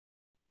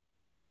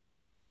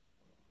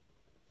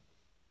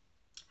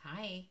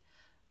Hi,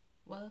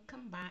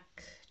 welcome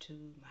back to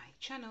my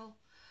channel.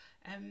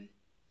 Um,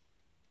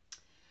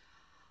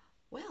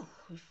 well,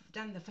 we've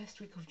done the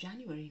first week of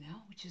January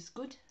now, which is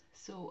good.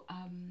 So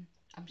I'm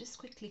just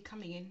quickly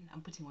coming in. I'm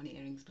putting on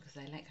earrings because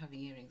I like having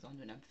earrings on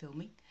when I'm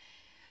filming.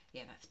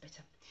 Yeah, that's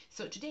better.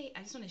 So today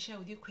I just want to share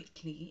with you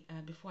quickly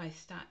before I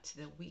start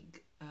the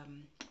wig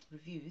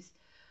reviews.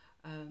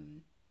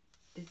 Um,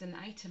 there's an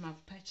item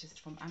I've purchased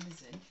from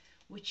Amazon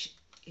which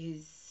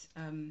is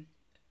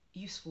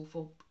useful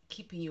for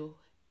keeping your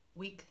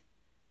wig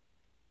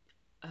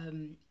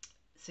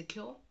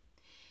secure.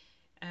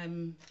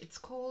 It's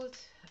called,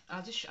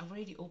 I've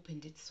already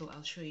opened it, so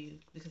I'll show you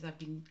because I've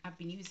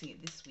been using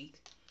it this week.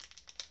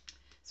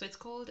 So it's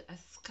called a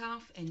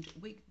scarf and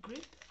wig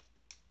grip.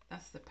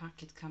 That's the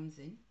pack it comes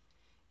in,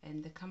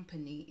 and the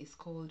company is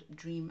called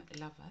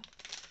Dreamlover.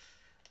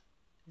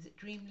 Is it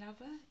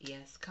Dreamlover?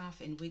 Yeah,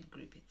 scarf and wig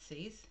grip it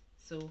says.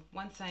 So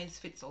one size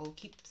fits all,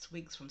 keeps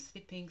wigs from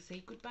slipping.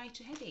 Say goodbye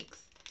to headaches.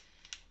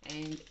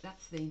 And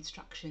that's the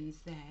instructions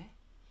there.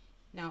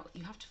 Now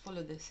you have to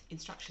follow the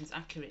instructions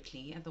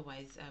accurately,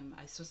 otherwise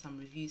I saw some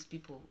reviews,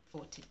 people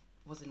thought it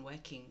wasn't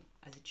working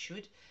as it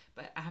should,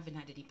 but I haven't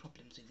had any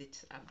problems with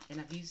it, and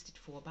I've used it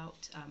for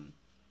about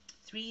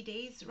 3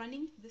 days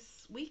running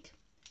this week,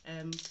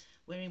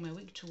 wearing my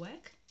wig to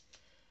work.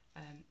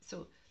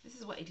 So this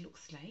is what it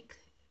looks like.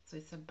 So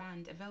it's a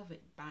band, a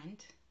velvet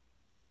band,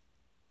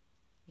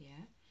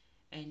 yeah,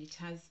 and it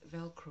has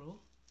Velcro.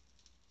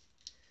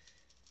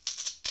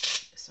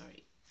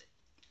 Sorry,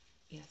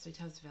 yeah, so it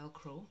has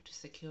Velcro to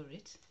secure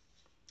it.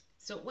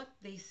 So what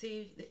they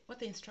say, what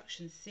the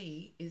instructions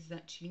say is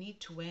that you need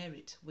to wear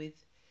it with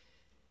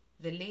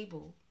the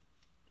label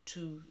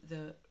to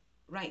the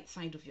right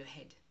side of your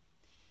head.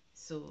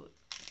 So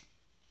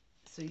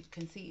you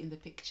can see in the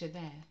picture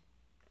there,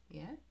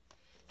 yeah?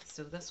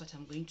 So that's what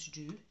I'm going to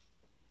do.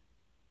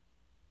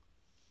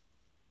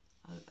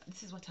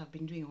 This is what I've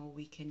been doing all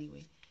week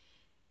anyway.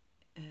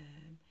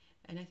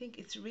 And I think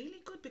it's really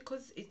good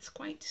because it's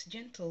quite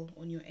gentle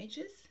on your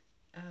edges.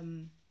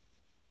 And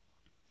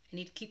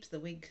it keeps the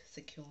wig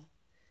secure.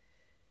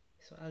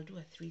 So I'll do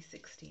a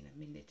 360 in a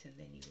minute and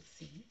then you'll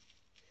see.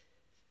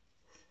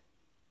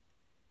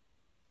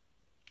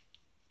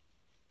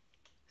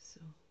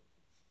 So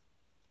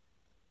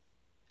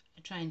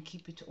I try and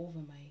keep it over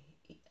my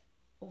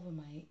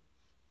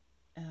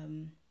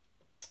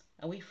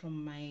away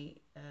from my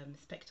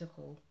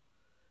spectacle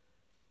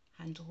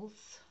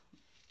handles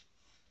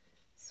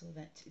so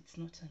that it's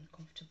not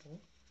uncomfortable.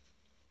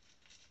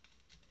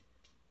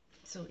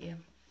 So yeah,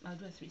 I'll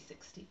do a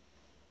 360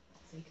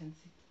 so you can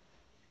see.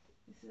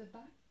 This is the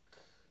back,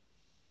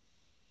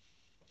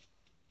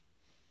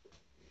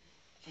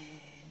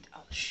 and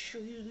I'll show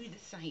you the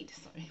side.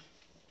 Sorry,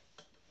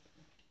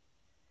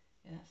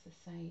 yeah, that's the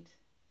side.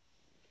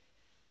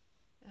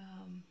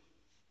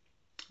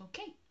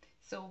 Okay,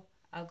 so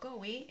I'll go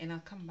away and I'll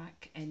come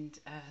back and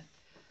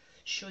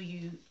show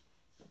you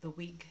the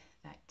wig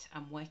that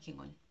I'm working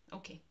on.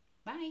 Okay,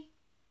 bye.